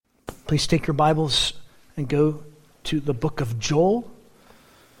Please take your Bibles and go to the book of Joel.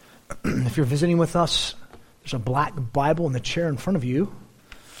 If you're visiting with us, there's a black Bible in the chair in front of you,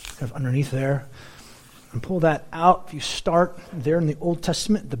 kind of underneath there. And pull that out. If you start there in the Old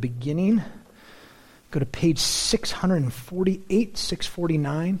Testament, the beginning, go to page 648,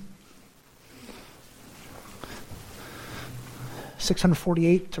 649.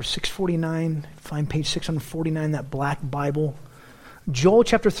 648 or 649. Find page 649, that black Bible. Joel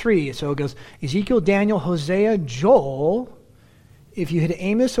chapter 3. So it goes Ezekiel, Daniel, Hosea, Joel. If you hit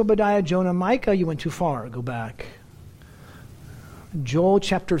Amos, Obadiah, Jonah, Micah, you went too far. Go back. Joel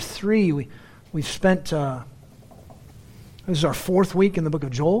chapter 3. We've spent, this is our fourth week in the book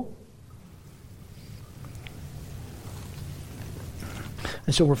of Joel.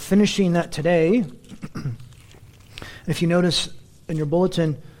 And so we're finishing that today. If you notice in your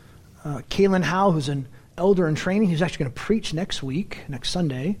bulletin, Kalen Howe, who's an elder in training, he's actually going to preach next week, next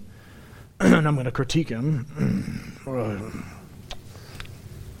Sunday. And I'm going to critique him.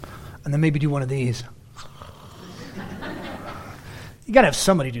 And then maybe do one of these. You got to have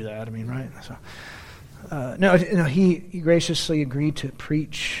somebody do that, I mean, right? So, no, he graciously agreed to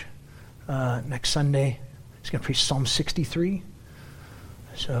preach next Sunday. He's going to preach Psalm 63.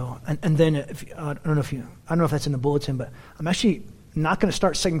 So, and then I don't know if that's in the bulletin, but I'm actually not going to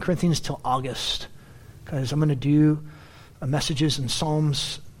start 2 Corinthians till August, because I'm going to do messages and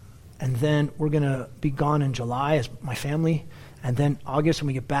Psalms, and then we're going to be gone in July as my family. And then August, when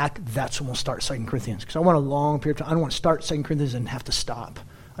we get back, that's when we'll start 2 Corinthians. Because I want a long period of time. I don't want to start 2 Corinthians and have to stop.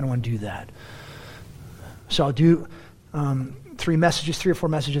 I don't want to do that. So I'll do 3 or 4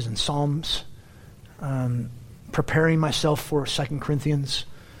 messages in Psalms, preparing myself for 2 Corinthians.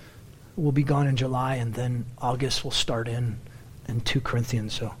 We'll be gone in July, and then August we'll start in 2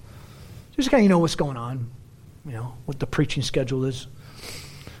 Corinthians. So just kind of what's going on, what the preaching schedule is.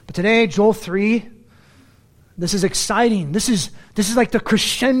 But today, Joel 3. This is exciting. This is like the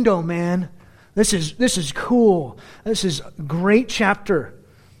crescendo, man. This is cool. This is a great chapter.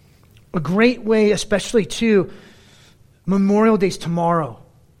 A great way, especially to Memorial Day's tomorrow.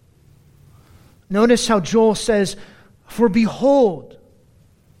 Notice how Joel says, "For behold,"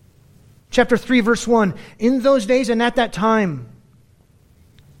 chapter 3, verse 1, "in those days and at that time,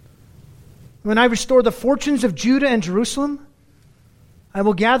 when I restore the fortunes of Judah and Jerusalem, I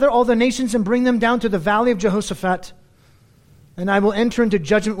will gather all the nations and bring them down to the valley of Jehoshaphat, and I will enter into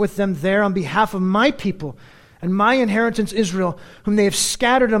judgment with them there on behalf of my people and my inheritance Israel, whom they have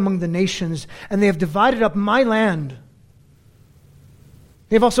scattered among the nations, and they have divided up my land.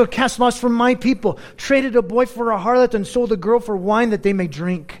 They have also cast lots for my people, traded a boy for a harlot, and sold a girl for wine that they may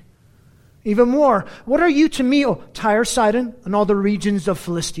drink. Even more, what are you to me, O Tyre, Sidon, and all the regions of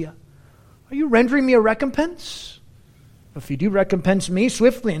Philistia? Are you rendering me a recompense? If you do recompense me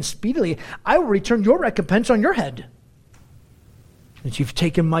swiftly and speedily, I will return your recompense on your head. That you've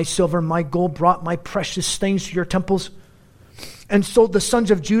taken my silver, my gold, brought my precious things to your temples, and sold the sons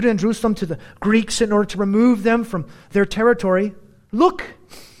of Judah and Jerusalem to the Greeks in order to remove them from their territory. Look,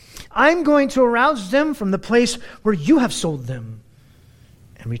 I'm going to arouse them from the place where you have sold them,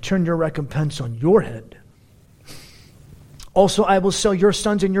 and return your recompense on your head. Also, I will sell your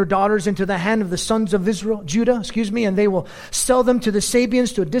sons and your daughters into the hand of the sons of Judah, and they will sell them to the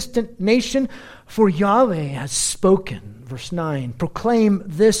Sabeans, to a distant nation, for Yahweh has spoken. Verse 9, proclaim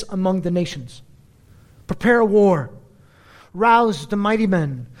this among the nations. Prepare a war. Rouse the mighty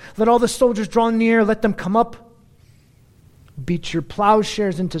men. Let all the soldiers draw near. Let them come up. Beat your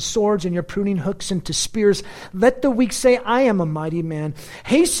plowshares into swords and your pruning hooks into spears. Let the weak say, I am a mighty man.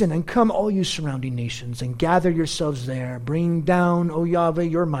 Hasten and come, all you surrounding nations, and gather yourselves there. Bring down, O Yahweh,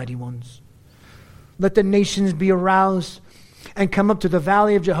 your mighty ones. Let the nations be aroused and come up to the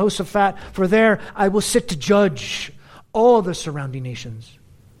valley of Jehoshaphat, for there I will sit to judge all the surrounding nations.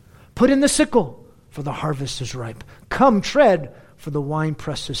 Put in the sickle, for the harvest is ripe. Come, tread, for the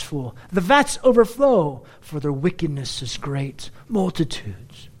winepress is full. The vats overflow, for their wickedness is great.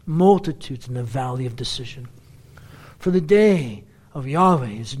 Multitudes in the valley of decision. For the day of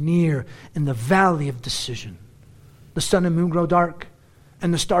Yahweh is near in the valley of decision. The sun and moon grow dark,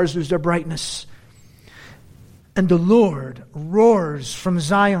 and the stars lose their brightness. And the Lord roars from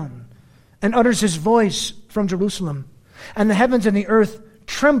Zion, and utters his voice from Jerusalem. And the heavens and the earth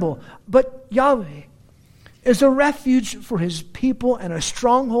tremble. But Yahweh is a refuge for his people and a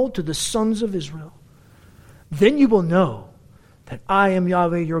stronghold to the sons of Israel. Then you will know that I am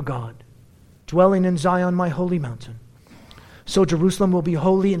Yahweh your God, dwelling in Zion, my holy mountain. So Jerusalem will be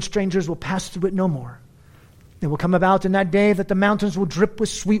holy, and strangers will pass through it no more. It will come about in that day that the mountains will drip with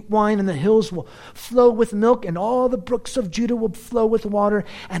sweet wine, and the hills will flow with milk, and all the brooks of Judah will flow with water,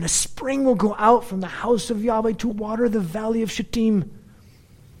 and a spring will go out from the house of Yahweh to water the valley of Shittim.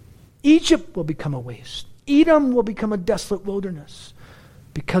 Egypt will become a waste. Edom will become a desolate wilderness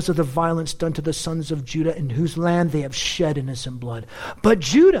because of the violence done to the sons of Judah, in whose land they have shed innocent blood. But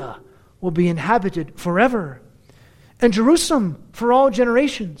Judah will be inhabited forever, and Jerusalem for all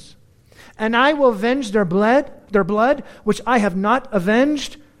generations. And I will avenge their blood, which I have not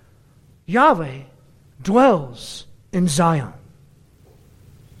avenged. Yahweh dwells in Zion.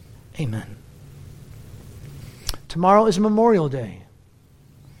 Amen. Tomorrow is Memorial Day,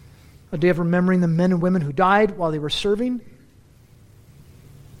 a day of remembering the men and women who died while they were serving.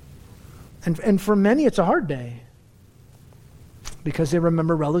 And for many, it's a hard day because they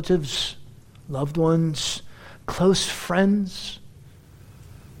remember relatives, loved ones, close friends.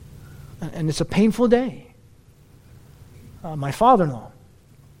 And it's a painful day. My father-in-law,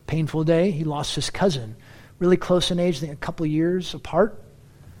 painful day. He lost his cousin, really close in age, I think a couple of years apart.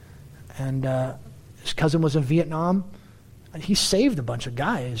 And his cousin was in Vietnam. He saved a bunch of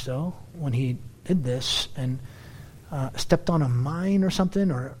guys, though, when he did this, and stepped on a mine or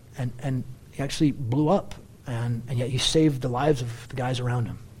something, and he actually blew up, and yet he saved the lives of the guys around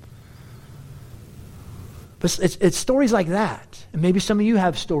him. But it's stories like that, and maybe some of you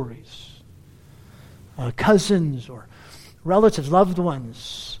have stories. Cousins or relatives, loved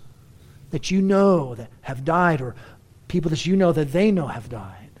ones that you know that have died, or people that you know that they know have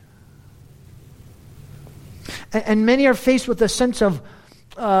died. And many are faced with a sense of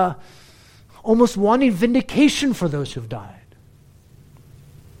almost wanting vindication for those who've died.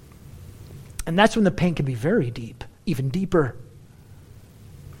 And that's when the pain can be very deep, even deeper,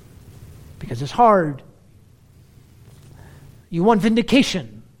 because it's hard. You want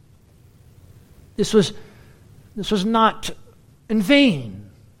vindication. This was not in vain,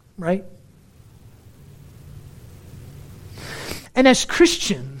 right? And as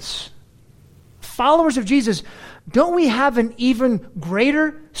Christians, followers of Jesus, don't we have an even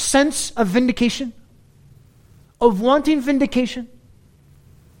greater sense of vindication? Of wanting vindication?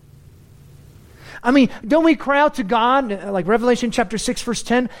 I mean, don't we cry out to God, like Revelation chapter 6, verse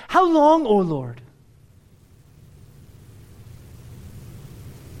 10, "How long, O Lord?"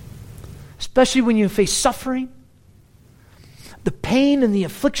 Especially when you face suffering, the pain and the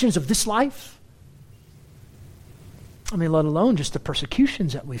afflictions of this life. I mean, let alone just the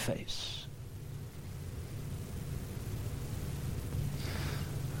persecutions that we face.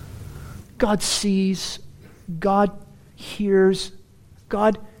 God sees, God hears,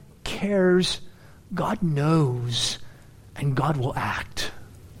 God cares, God knows, and God will act.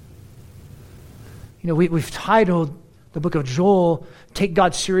 You know, we've titled the book of Joel, "Take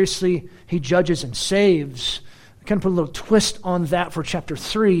God Seriously, He Judges and Saves." I kind of put a little twist on that for chapter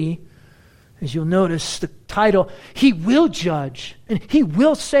 3. As you'll notice, the title, "He will judge and He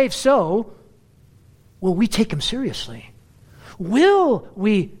will save." So, will we take Him seriously? Will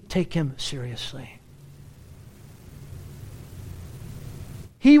we take Him seriously?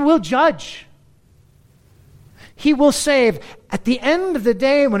 He will judge. He will save. At the end of the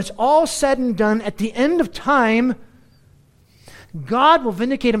day, when it's all said and done, at the end of time, God will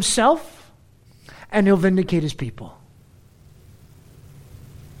vindicate Himself, and He'll vindicate His people.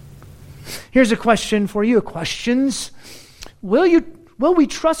 Here's a question for you. Questions. Will we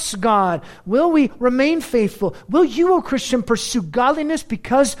trust God? Will we remain faithful? Will you, O Christian, pursue godliness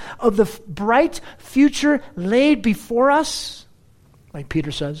because of the bright future laid before us? Like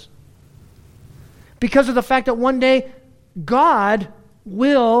Peter says. Because of the fact that one day God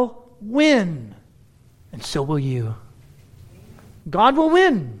will win. And so will you. God will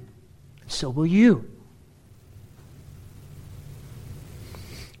win, and so will you.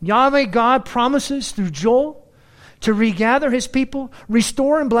 Yahweh God promises through Joel to regather His people,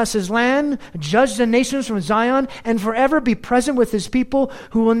 restore and bless His land, judge the nations from Zion, and forever be present with His people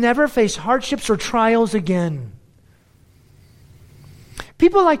who will never face hardships or trials again.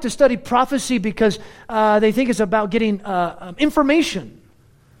 People like to study prophecy because they think it's about getting information.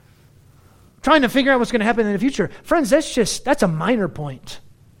 Trying to figure out what's going to happen in the future. Friends, that's a minor point.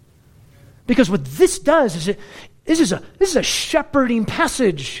 Because what this does is this is a shepherding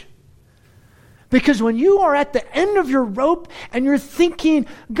passage. Because when you are at the end of your rope and you're thinking,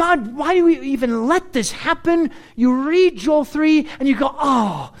 "God, why do we even let this happen?" You read Joel 3 and you go,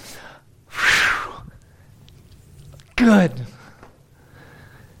 "Oh, whew, good.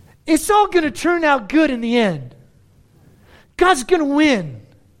 It's all going to turn out good in the end. God's going to win."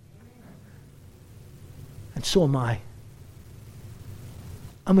 And so am I.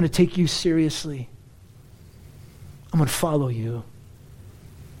 I'm going to take you seriously. I'm going to follow you.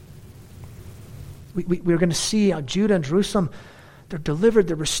 We're going to see how Judah and Jerusalem, they're delivered,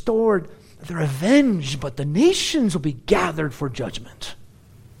 they're restored, they're avenged, but the nations will be gathered for judgment.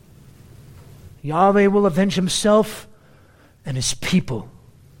 Yahweh will avenge himself and his people,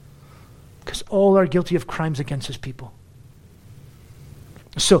 because all are guilty of crimes against his people.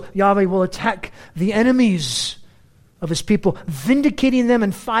 So Yahweh will attack the enemies of his people, vindicating them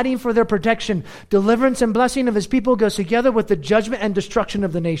and fighting for their protection. Deliverance and blessing of his people goes together with the judgment and destruction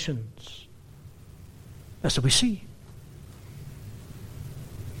of the nations. That's what we see.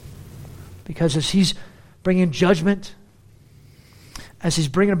 Because as he's bringing judgment, as he's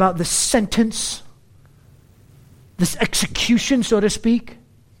bringing about this sentence, this execution, so to speak,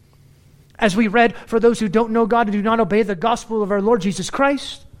 as we read, for those who don't know God and do not obey the gospel of our Lord Jesus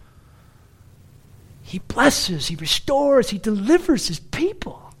Christ, he blesses, he restores, he delivers his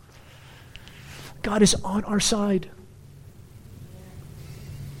people. God is on our side.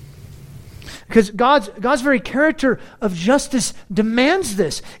 Because God's very character of justice demands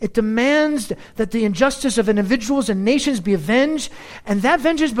this. It demands that the injustice of individuals and nations be avenged, and that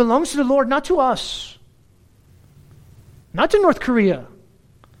vengeance belongs to the Lord, not to us. Not to North Korea.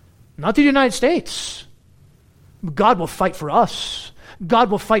 Not to the United States. God will fight for us. God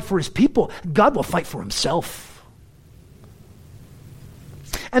will fight for his people. God will fight for himself.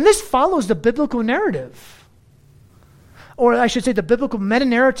 And this follows the biblical narrative. Or I should say the biblical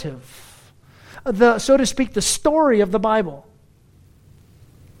meta-narrative. So to speak, the story of the Bible.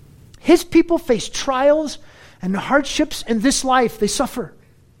 His people face trials and hardships in this life. They suffer.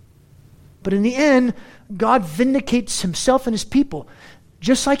 But in the end, God vindicates himself and his people,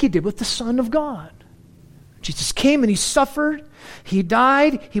 just like he did with the Son of God. Jesus came and he suffered, he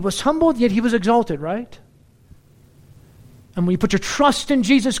died, he was humbled, yet he was exalted, right? And when you put your trust in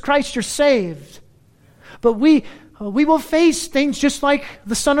Jesus Christ, you're saved. But we will face things just like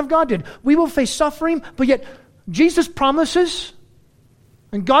the Son of God did. We will face suffering, but yet Jesus promises,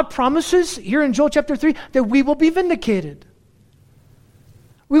 and God promises here in Joel chapter 3, that we will be vindicated.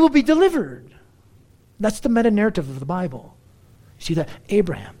 We will be delivered. That's the meta-narrative of the Bible. You see that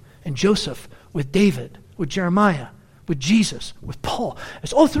Abraham and Joseph with David, with Jeremiah, with Jesus, with Paul.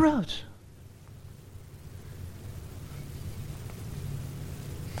 It's all throughout.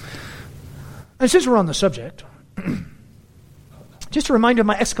 And since we're on the subject, just a reminder of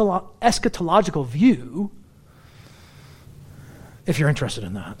my eschatological view, if you're interested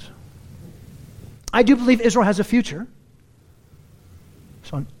in that. I do believe Israel has a future.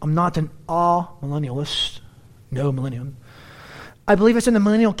 So I'm not an all-millennialist. No millennium. I believe it's in the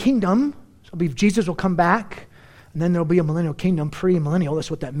millennial kingdom. So I believe Jesus will come back, and then there'll be a millennial kingdom, pre-millennial.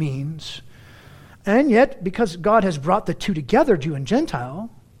 That's what that means. And yet, because God has brought the two together, Jew and Gentile,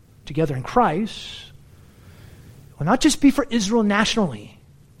 together in Christ, it will not just be for Israel nationally.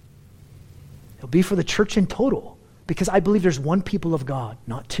 It'll be for the church in total, because I believe there's one people of God,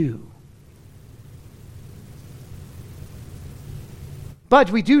 not two. But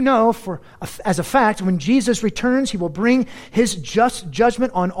we do know as a fact, when Jesus returns, he will bring his just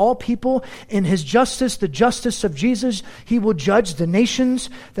judgment on all people. In his justice, the justice of Jesus, he will judge the nations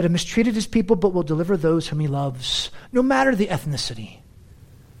that have mistreated his people, but will deliver those whom he loves, no matter the ethnicity.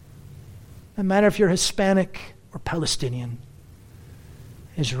 No matter if you're Hispanic or Palestinian,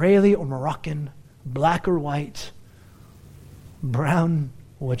 Israeli or Moroccan, black or white, brown,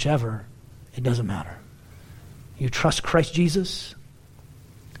 whichever, it doesn't matter. You trust Christ Jesus,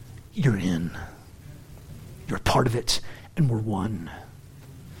 you're in. You're a part of it, and we're one.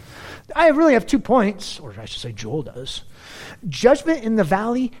 I really have 2 points, or I should say Joel does. Judgment in the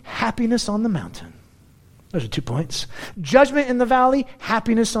valley, happiness on the mountain. Those are 2 points. Judgment in the valley,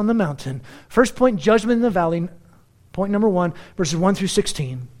 happiness on the mountain. First point, judgment in the valley. Point number 1, verses 1 through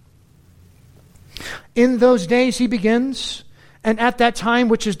 16. In those days, he begins, and at that time,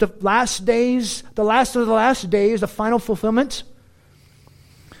 which is the last days, the last of the last days, the final fulfillment,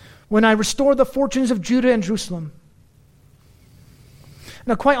 when I restore the fortunes of Judah and Jerusalem.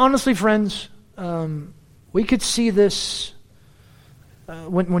 Now, quite honestly, friends, we could see this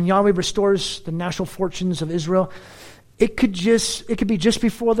when Yahweh restores the national fortunes of Israel. It could be just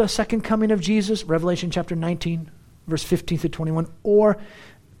before the second coming of Jesus, Revelation chapter 19, verse 15 through 21, or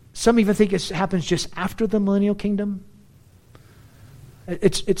some even think it happens just after the millennial kingdom.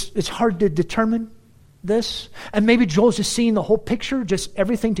 It's hard to determine this. And maybe Joel's just seeing the whole picture, just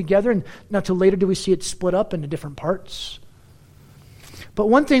everything together, and not till later do we see it split up into different parts. But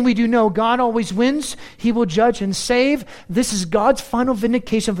one thing we do know, God always wins. He will judge and save. This is God's final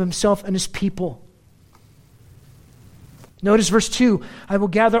vindication of himself and his people. Notice verse 2, I will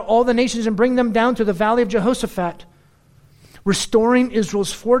gather all the nations and bring them down to the valley of Jehoshaphat. Restoring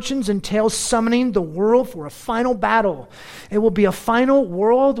Israel's fortunes entails summoning the world for a final battle. It will be a final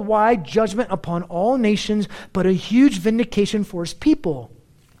worldwide judgment upon all nations, but a huge vindication for his people.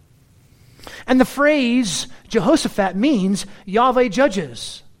 And the phrase Jehoshaphat means Yahweh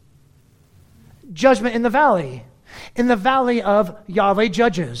judges. Judgment in the valley. In the valley of Yahweh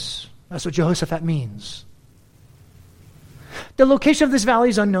judges. That's what Jehoshaphat means. The location of this valley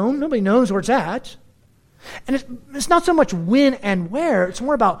is unknown. Nobody knows where it's at. And it's not so much when and where, it's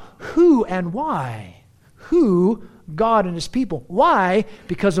more about who and why. Who? God and his people. Why?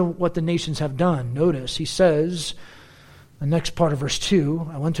 Because of what the nations have done. Notice, he says, the next part of verse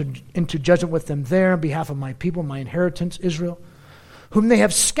 2, I went into judgment with them there on behalf of my people, my inheritance, Israel, whom they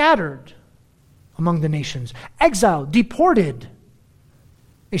have scattered among the nations, exiled, deported.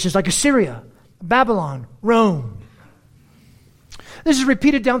 Nations like Assyria, Babylon, Rome. This is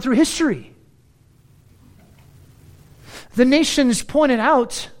repeated down through history. The nations pointed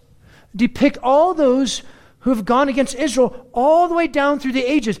out depict all those who have gone against Israel all the way down through the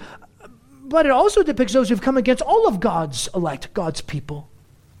ages. But it also depicts those who have come against all of God's elect, God's people.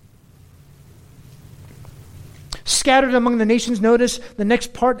 Scattered among the nations, notice the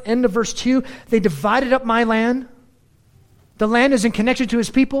next part, end of verse 2, they divided up my land. The land is in connection to his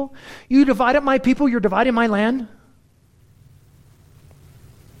people. You divide up my people, you're dividing my land.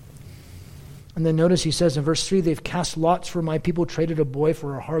 And then notice he says in verse 3, they've cast lots for my people, traded a boy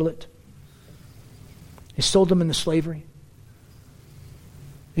for a harlot. They sold them into slavery.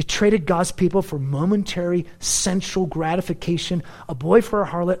 They traded God's people for momentary sensual gratification, a boy for a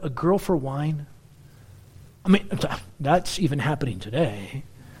harlot, a girl for wine. I mean, that's even happening today.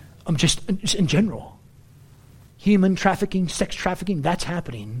 Just in general. Human trafficking, sex trafficking, that's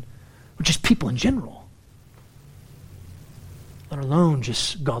happening with just people in general. Let alone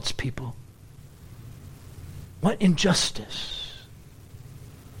just God's people. What injustice.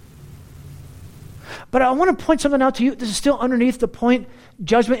 But I want to point something out to you. This is still underneath the point,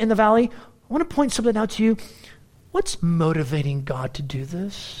 judgment in the valley. I want to point something out to you. What's motivating God to do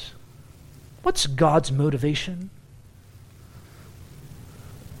this? What's God's motivation?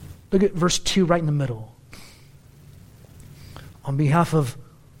 Look at verse 2 right in the middle. On behalf of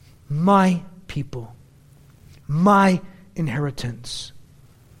my people, my inheritance.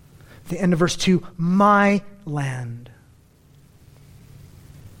 The end of verse 2, my land.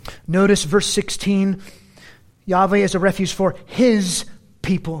 Notice verse 16, Yahweh is a refuge for his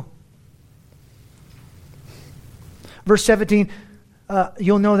people. Verse 17,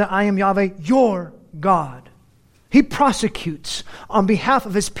 you'll know that I am Yahweh, your God. He prosecutes on behalf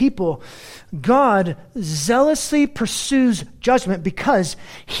of his people. God zealously pursues judgment because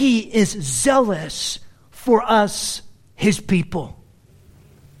he is zealous for us, his people.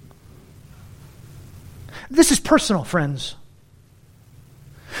 This is personal, friends.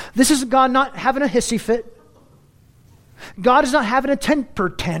 This is God not having a hissy fit. God is not having a temper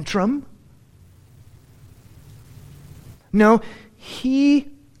tantrum. No, he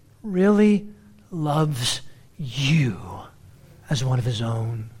really loves you as one of his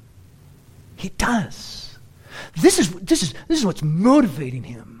own. He does. This is what's motivating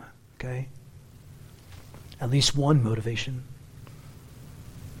him. Okay? At least one motivation.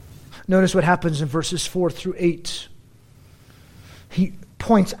 Notice what happens in verses 4 through 8. He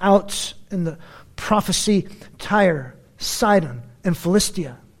points out in the prophecy Tyre, Sidon, and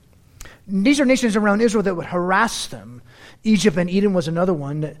Philistia. These are nations around Israel that would harass them. Egypt and Edom was another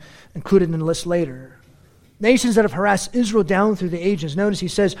one that included in the list later. Nations that have harassed Israel down through the ages. Notice he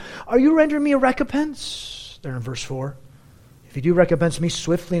says, are you rendering me a recompense? There in verse 4. If you do recompense me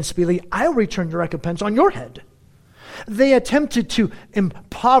swiftly and speedily, I'll return your recompense on your head. They attempted to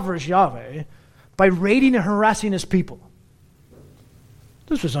impoverish Yahweh by raiding and harassing his people.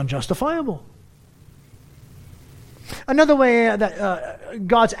 This was unjustifiable. Another way that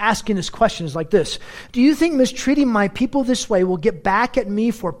God's asking this question is like this. Do you think mistreating my people this way will get back at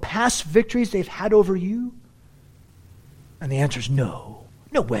me for past victories they've had over you? And the answer is no.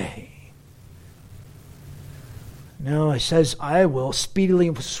 No way. No, it says, I will speedily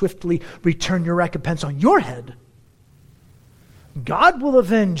and swiftly return your recompense on your head. God will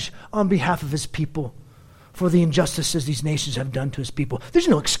avenge on behalf of his people for the injustices these nations have done to his people. There's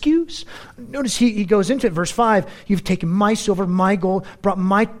no excuse. Notice he goes into it, verse 5. You've taken my silver, my gold, brought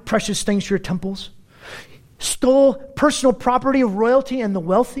my precious things to your temples, stole personal property of royalty and the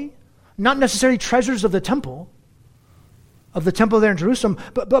wealthy, not necessarily treasures of the temple there in Jerusalem,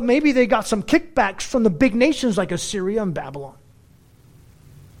 but maybe they got some kickbacks from the big nations like Assyria and Babylon.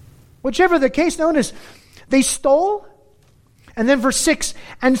 Whichever the case, notice, they stole And then verse 6,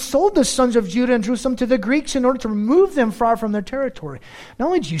 and sold the sons of Judah and Jerusalem to the Greeks in order to remove them far from their territory. Not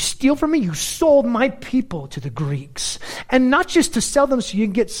only did you steal from me, you sold my people to the Greeks. And not just to sell them so you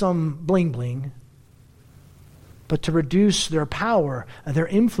can get some bling bling, but to reduce their power and their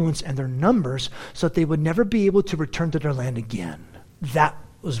influence and their numbers so that they would never be able to return to their land again. That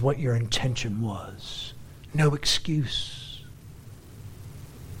was what your intention was. No excuse.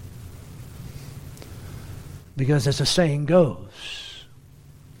 Because as the saying goes,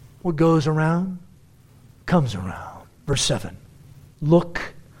 what goes around comes around. Verse 7,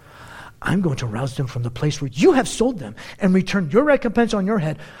 look, I'm going to rouse them from the place where you have sold them and return your recompense on your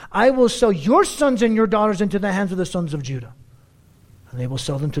head. I will sell your sons and your daughters into the hands of the sons of Judah, and they will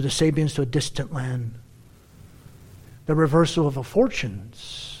sell them to the Sabeans to a distant land. The reversal of the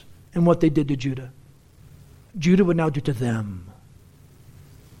fortunes and what they did to Judah, Judah would now do to them.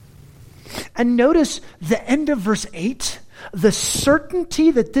 And notice the end of verse 8, the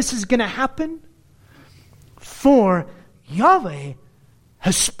certainty that this is going to happen, for Yahweh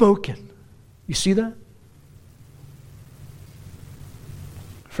has spoken. You see that?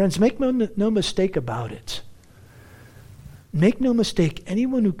 Friends, make no mistake about it. Make no mistake,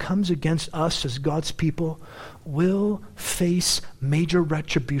 anyone who comes against us as God's people will face major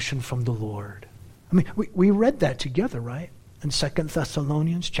retribution from the Lord. I mean, we read that together, right? In 2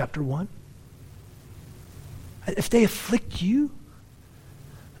 Thessalonians chapter 1. If they afflict you,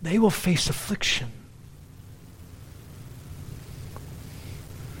 they will face affliction.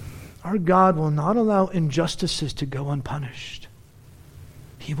 Our God will not allow injustices to go unpunished.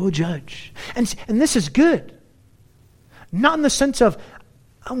 He will judge. And this is good. Not in the sense of,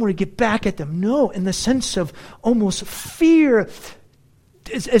 I want to get back at them. No, in the sense of almost fear.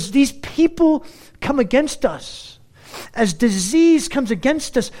 As these people come against us, as disease comes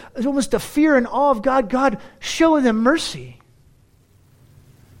against us, it's almost a fear and awe of God. God, show them mercy.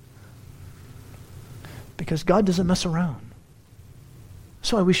 Because God doesn't mess around.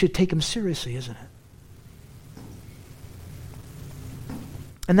 That's why we should take him seriously, isn't it?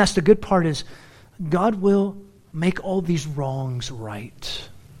 And that's the good part, is God will make all these wrongs right.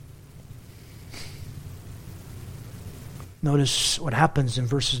 Notice what happens in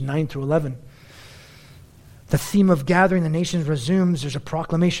verses 9 through 11. The theme of gathering the nations resumes. There's a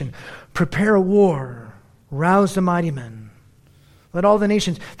proclamation. Prepare a war. Rouse the mighty men. Let all the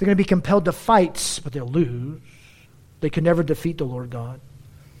nations, they're going to be compelled to fight, but they'll lose. They can never defeat the Lord God.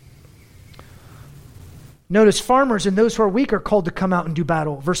 Notice farmers and those who are weak are called to come out and do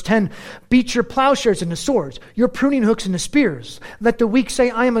battle. Verse 10, beat your plowshares into swords, your pruning hooks into spears. Let the weak say,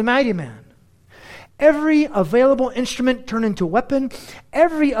 I am a mighty man. Every available instrument turned into a weapon.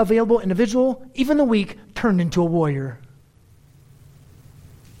 Every available individual, even the weak, turned into a warrior.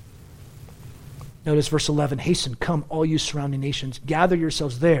 Notice verse 11, hasten, come, all you surrounding nations. Gather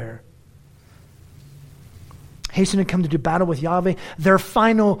yourselves there. Hasten to come to do battle with Yahweh. Their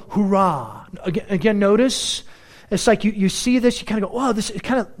final hurrah. Again, notice, it's like you see this, you kind of go, wow, it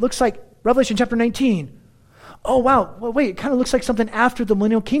kind of looks like Revelation chapter 19. Oh, wow, well, wait, it kind of looks like something after the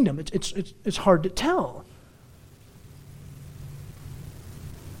millennial kingdom. It's hard to tell.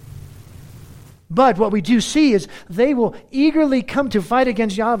 But what we do see is they will eagerly come to fight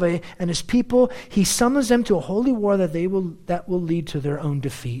against Yahweh and his people. He summons them to a holy war that will lead to their own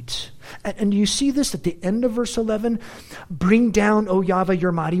defeat. And you see this at the end of verse 11? Bring down, O Yahweh,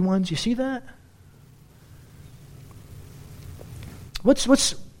 your mighty ones. You see that? What's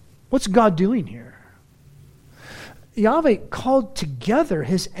God doing here? Yahweh called together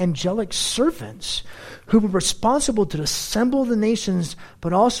his angelic servants who were responsible to assemble the nations,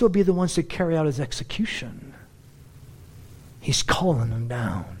 but also be the ones to carry out his execution. He's calling them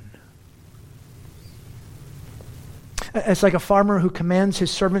down. It's like a farmer who commands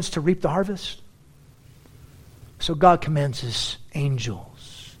his servants to reap the harvest. So God commands his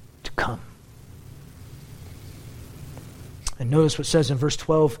angels to come. And notice what it says in verse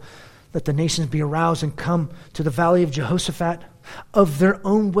 12, let the nations be aroused and come to the valley of Jehoshaphat of their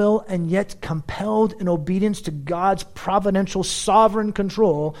own will, and yet compelled in obedience to God's providential sovereign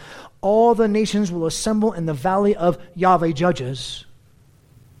control. All the nations will assemble in the valley of Yahweh Judges,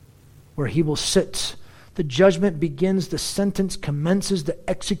 where he will sit. The judgment begins, the sentence commences, the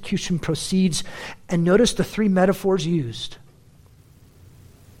execution proceeds. And notice the three metaphors used.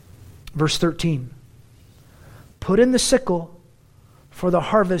 Verse 13, put in the sickle, for the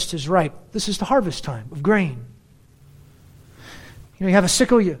harvest is ripe. This is the harvest time of grain. You have a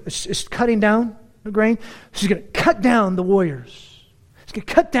sickle, it's cutting down the grain. She's going to cut down the warriors. It's going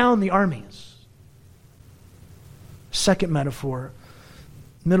to cut down the armies. Second metaphor,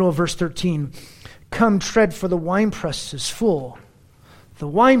 middle of verse 13. come tread, for the winepress is full. The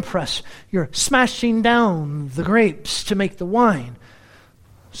winepress, you're smashing down the grapes to make the wine.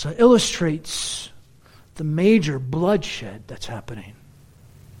 So it illustrates the major bloodshed that's happening.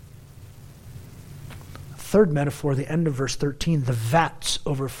 Third metaphor, the end of verse 13, the vats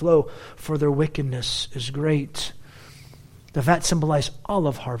overflow, for their wickedness is great. The vats symbolize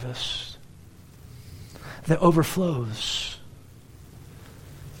olive harvest that overflows.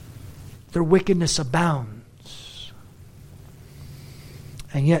 Their wickedness abounds.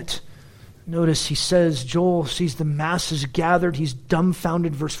 And yet, notice he says, Joel sees the masses gathered. He's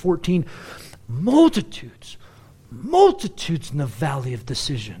dumbfounded. Verse 14, multitudes in the valley of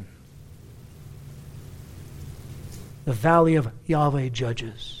decision. The valley of Yahweh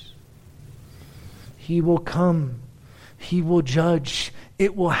judges. He will come. He will judge.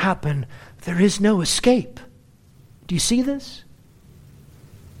 It will happen. There is no escape. Do you see this?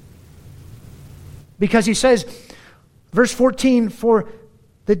 Because he says, verse 14, for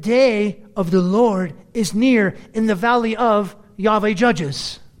the day of the Lord is near in the valley of Yahweh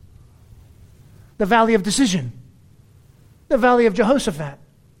judges. The valley of decision. The valley of Jehoshaphat.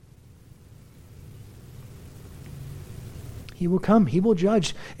 He will come. He will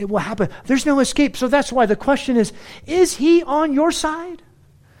judge. It will happen. There's no escape. So that's why the question is he on your side?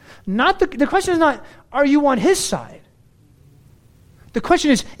 The question is not, are you on his side? The question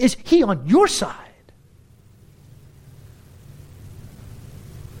is he on your side?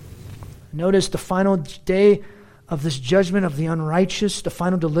 Notice the final day of this judgment of the unrighteous, the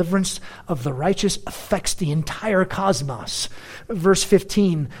final deliverance of the righteous affects the entire cosmos. Verse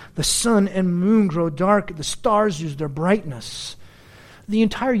 15, the sun and moon grow dark, the stars lose their brightness. The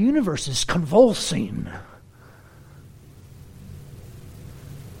entire universe is convulsing.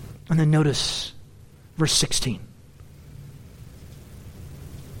 And then notice verse 16.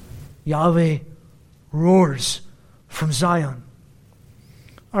 Yahweh roars from Zion.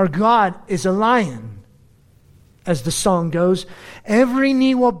 Our God is a lion. As the song goes, every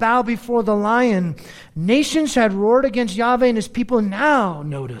knee will bow before the lion. Nations had roared against Yahweh and his people. Now,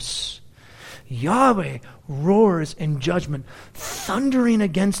 notice, Yahweh roars in judgment, thundering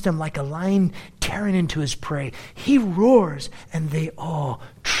against them like a lion tearing into his prey. He roars and they all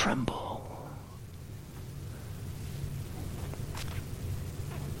tremble.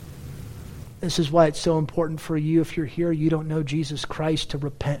 This is why it's so important for you, if you're here, you don't know Jesus Christ, to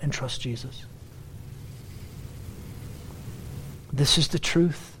repent and trust Jesus. This is the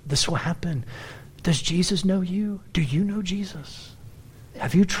truth. This will happen. Does Jesus know you? Do you know Jesus?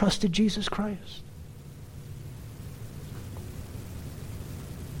 Have you trusted Jesus Christ?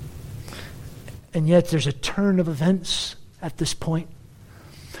 And yet there's a turn of events at this point.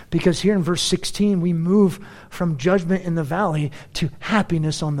 Because here in verse 16, we move from judgment in the valley to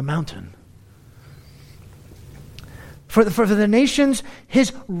happiness on the mountain. For the nations,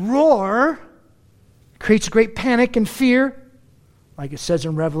 his roar creates great panic and fear. Like it says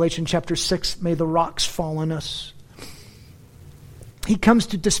in Revelation chapter 6, may the rocks fall on us. He comes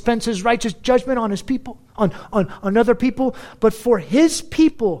to dispense his righteous judgment on his people, on other people. But for his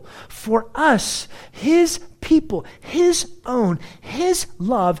people, for us, his people, his own, his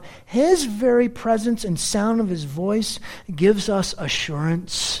love, his very presence and sound of his voice gives us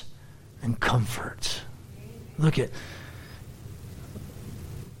assurance and comfort. Look at,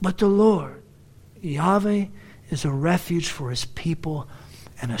 but the Lord, Yahweh, is a refuge for his people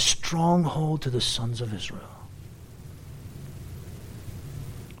and a stronghold to the sons of Israel.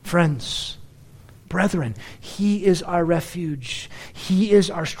 Friends, brethren, he is our refuge. He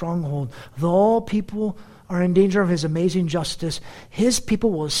is our stronghold. Though all people are in danger of his amazing justice, his people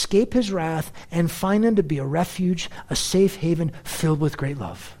will escape his wrath and find him to be a refuge, a safe haven filled with great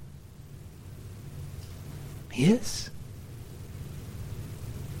love. He is.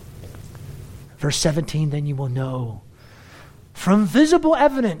 Verse 17, then you will know. From visible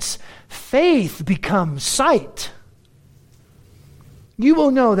evidence, faith becomes sight. You will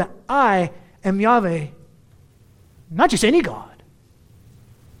know that I am Yahweh, not just any God,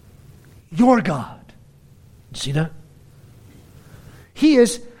 your God. See that? He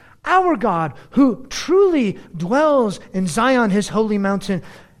is our God who truly dwells in Zion, his holy mountain.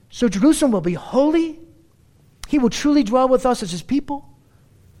 So Jerusalem will be holy. He will truly dwell with us as his people.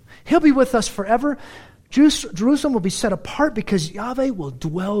 He'll be with us forever. Jerusalem will be set apart because Yahweh will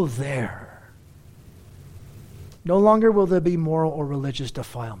dwell there. No longer will there be moral or religious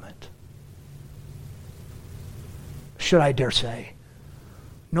defilement. Should I dare say.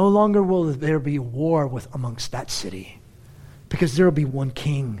 No longer will there be war amongst that city because there will be one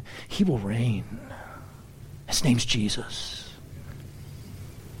king. He will reign. His name's Jesus.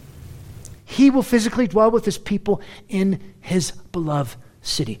 He will physically dwell with his people in his beloved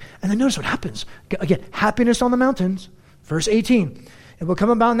city. And then notice what happens. Again, happiness on the mountains. Verse 18. It will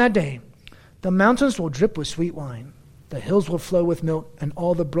come about in that day. The mountains will drip with sweet wine. The hills will flow with milk, and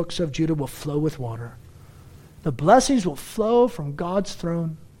all the brooks of Judah will flow with water. The blessings will flow from God's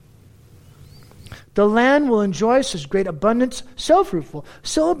throne. The land will enjoy such great abundance, so fruitful,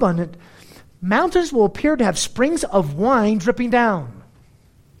 so abundant. Mountains will appear to have springs of wine dripping down.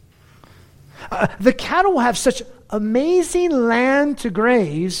 The cattle will have such amazing land to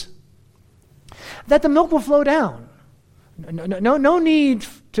graze that the milk will flow down. No need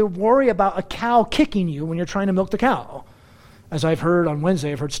to worry about a cow kicking you when you're trying to milk the cow. As I've heard on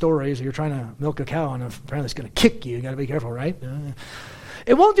Wednesday, I've heard stories of you're trying to milk a cow and apparently it's going to kick you. You got to be careful, right?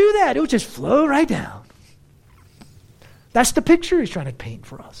 It won't do that. It will just flow right down. That's the picture he's trying to paint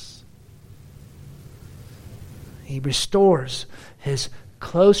for us. He restores his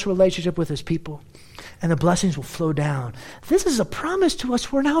close relationship with his people, and the blessings will flow down. This is a promise to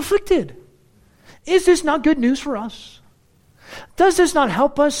us. We're now afflicted. Is this not good news for us? Does this not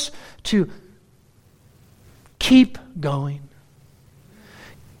help us to keep going?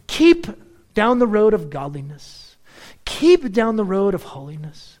 Keep down the road of godliness. Keep down the road of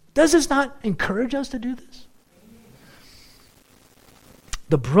holiness. Does this not encourage us to do this?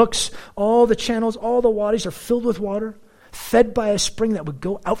 The brooks, all the channels, all the wadis are filled with water, fed by a spring that would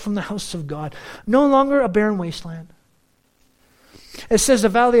go out from the house of God. No longer a barren wasteland. It says the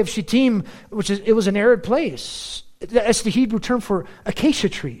valley of Shittim, it was an arid place. That's the Hebrew term for acacia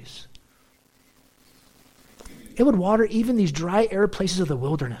trees. It would water even these dry, arid places of the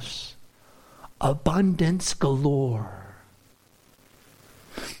wilderness. Abundance galore.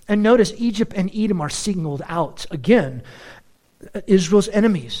 And notice Egypt and Edom are singled out. Again, Israel's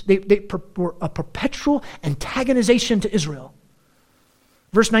enemies. They were a perpetual antagonization to Israel.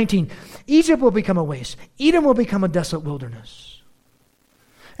 Verse 19, Egypt will become a waste. Edom will become a desolate wilderness.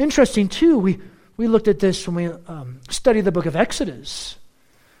 Interesting too, we looked at this when we studied the book of Exodus.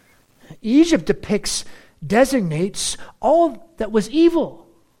 Egypt designates all that was evil.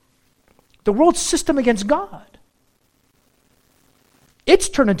 The world system against God. It's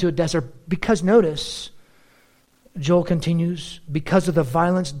turned into a desert because, notice, Joel continues, because of the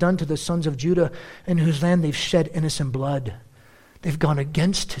violence done to the sons of Judah, in whose land they've shed innocent blood. They've gone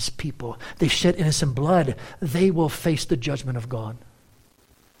against his people. They've shed innocent blood. They will face the judgment of God.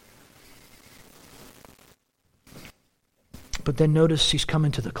 But then notice he's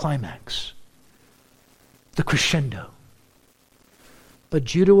coming to the climax, the crescendo. But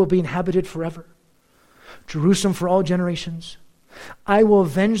Judah will be inhabited forever, Jerusalem for all generations. I will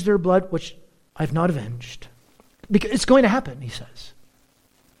avenge their blood, which I've not avenged. Because it's going to happen, he says.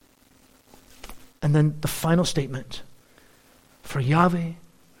 And then the final statement, for Yahweh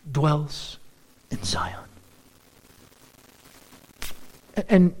dwells in Zion.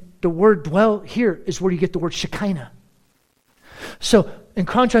 And the word dwell here is where you get the word Shekinah. So in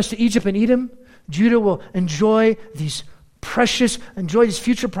contrast to Egypt and Edom, Judah will enjoy this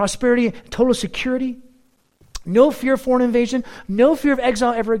future prosperity, total security. No fear of foreign invasion, no fear of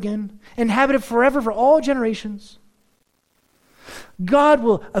exile ever again. Inhabited forever for all generations. God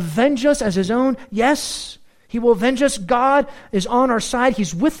will avenge us as his own. Yes, he will avenge us. God is on our side.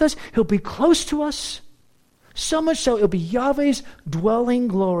 He's with us. He'll be close to us. So much so, it'll be Yahweh's dwelling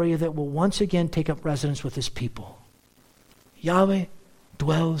glory that will once again take up residence with his people. Yahweh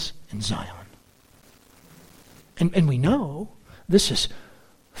dwells in Zion. And we know this is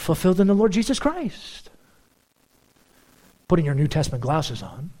fulfilled in the Lord Jesus Christ. Putting your New Testament glasses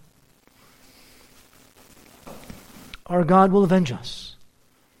on. Our God will avenge us.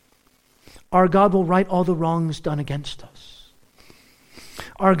 Our God will right all the wrongs done against us.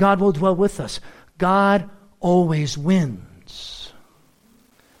 Our God will dwell with us. God always wins.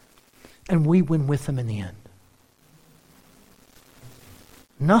 And we win with him in the end.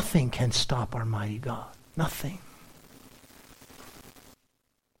 Nothing can stop our mighty God. Nothing.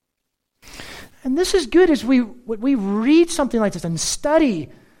 And this is good as we read something like this and study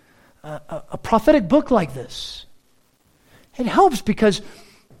a prophetic book like this. It helps because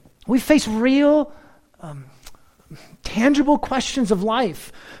we face real, tangible questions of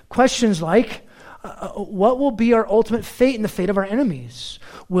life. Questions like, what will be our ultimate fate and the fate of our enemies?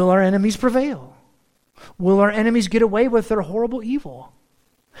 Will our enemies prevail? Will our enemies get away with their horrible evil?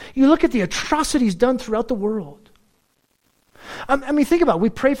 You look at the atrocities done throughout the world. I mean, think about it. We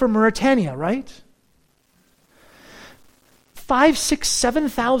pray for Mauritania, right? 5, 6,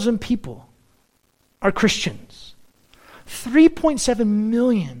 7,000 people are Christians. 3.7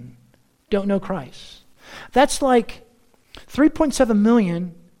 million don't know Christ. That's like 3.7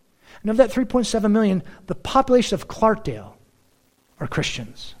 million And of that 3.7 million, the population of Clarkdale are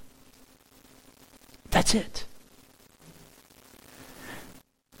Christians. That's it.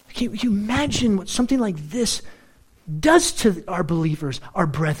 Can you imagine what something like this does to our believers, our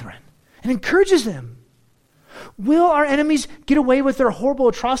brethren, and encourages them? Will our enemies get away with their horrible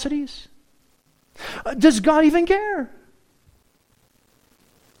atrocities? Does God even care?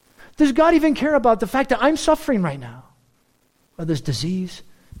 Does God even care about the fact that I'm suffering right now? Of this disease,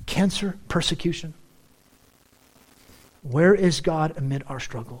 cancer, persecution? Where is God amid our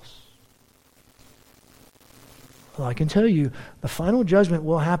struggles? Well, I can tell you, the final judgment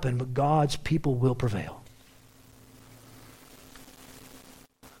will happen, but God's people will prevail.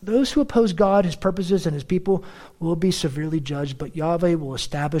 Those who oppose God, his purposes, and his people will be severely judged, but Yahweh will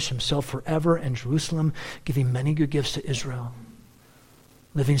establish himself forever in Jerusalem, giving many good gifts to Israel,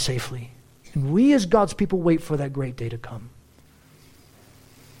 living safely. And we as God's people wait for that great day to come.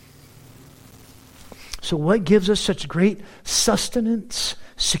 So what gives us such great sustenance,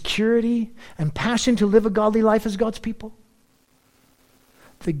 security, and passion to live a godly life as God's people?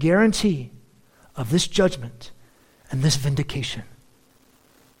 The guarantee of this judgment and this vindication.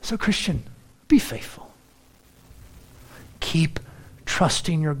 So Christian, be faithful. Keep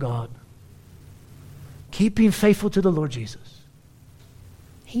trusting your God. Keep being faithful to the Lord Jesus.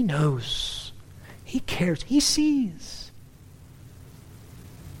 He knows. He cares. He sees.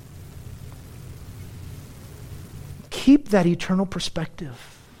 Keep that eternal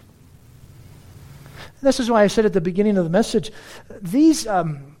perspective. This is why I said at the beginning of the message, these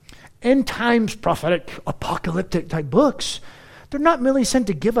end times prophetic, apocalyptic type books, they're not merely sent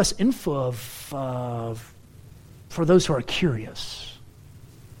to give us info for those who are curious.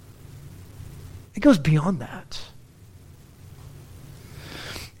 It goes beyond that.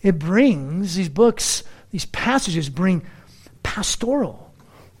 It brings, these books, these passages bring pastoral,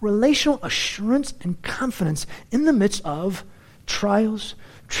 relational assurance and confidence in the midst of trials,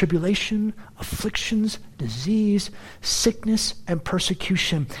 tribulation, afflictions, disease, sickness, and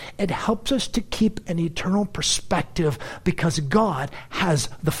persecution. It helps us to keep an eternal perspective because God has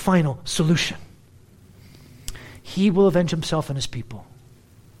the final solution. He will avenge himself and his people.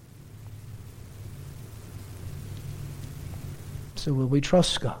 So will we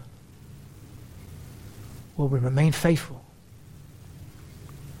trust God? Will we remain faithful?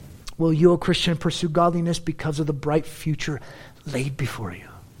 Will you, O Christian, pursue godliness because of the bright future laid before you?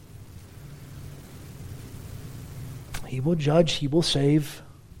 He will judge, he will save.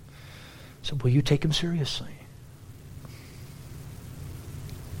 So will you take him seriously?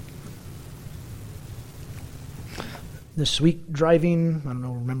 This week driving, I don't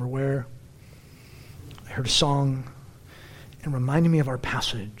know, remember where, I heard a song and reminded me of our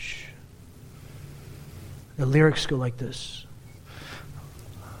passage. The lyrics go like this.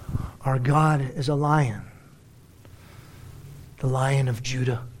 Our God is a lion, the Lion of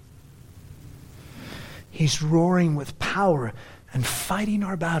Judah. He's roaring with power and fighting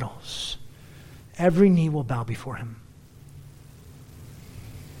our battles. Every knee will bow before him.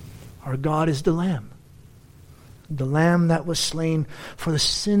 Our God is the Lamb that was slain for the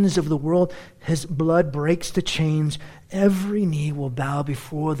sins of the world. His blood breaks the chains. Every knee will bow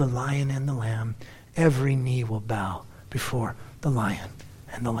before the Lion and the Lamb. Every knee will bow before the Lion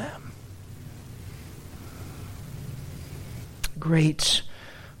and the Lamb. Great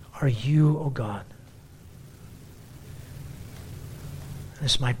are you, O God.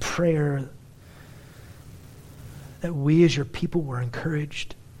 It's my prayer that we as your people were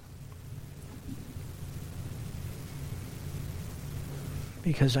encouraged.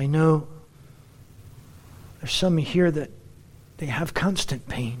 Because I know there's some here that they have constant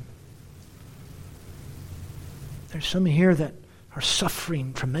pain. There's some here that are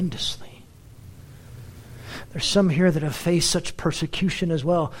suffering tremendously. There's some here that have faced such persecution as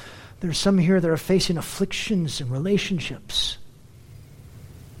well. There's some here that are facing afflictions in relationships.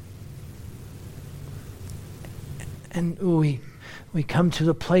 And we come to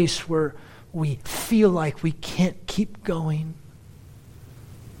the place where we feel like we can't keep going.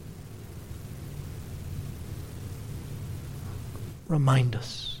 Remind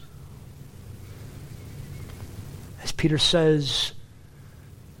us. As Peter says,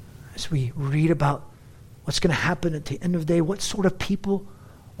 as we read about what's going to happen at the end of the day, what sort of people,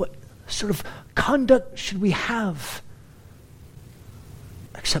 what sort of conduct should we have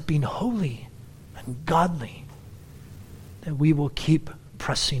except being holy and godly, that we will keep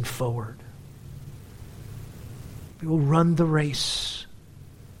pressing forward. We will run the race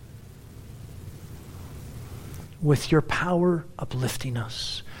with your power uplifting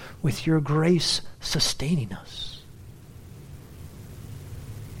us, with your grace sustaining us.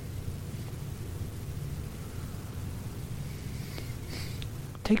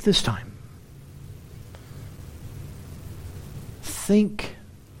 Take this time. Think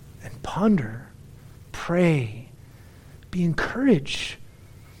and ponder. Pray. Be encouraged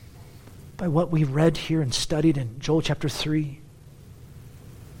by what we read here and studied in Joel chapter 3.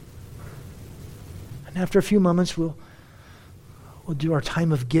 And after a few moments, we'll do our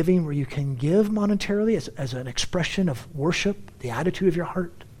time of giving where you can give monetarily as an expression of worship, the attitude of your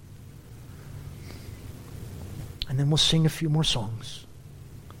heart. And then we'll sing a few more songs.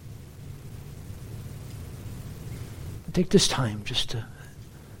 Take this time just to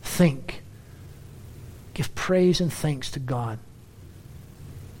think. Give praise and thanks to God.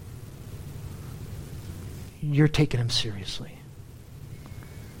 You're taking him seriously.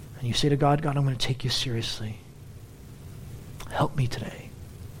 And you say to God, God, I'm going to take you seriously. Help me today.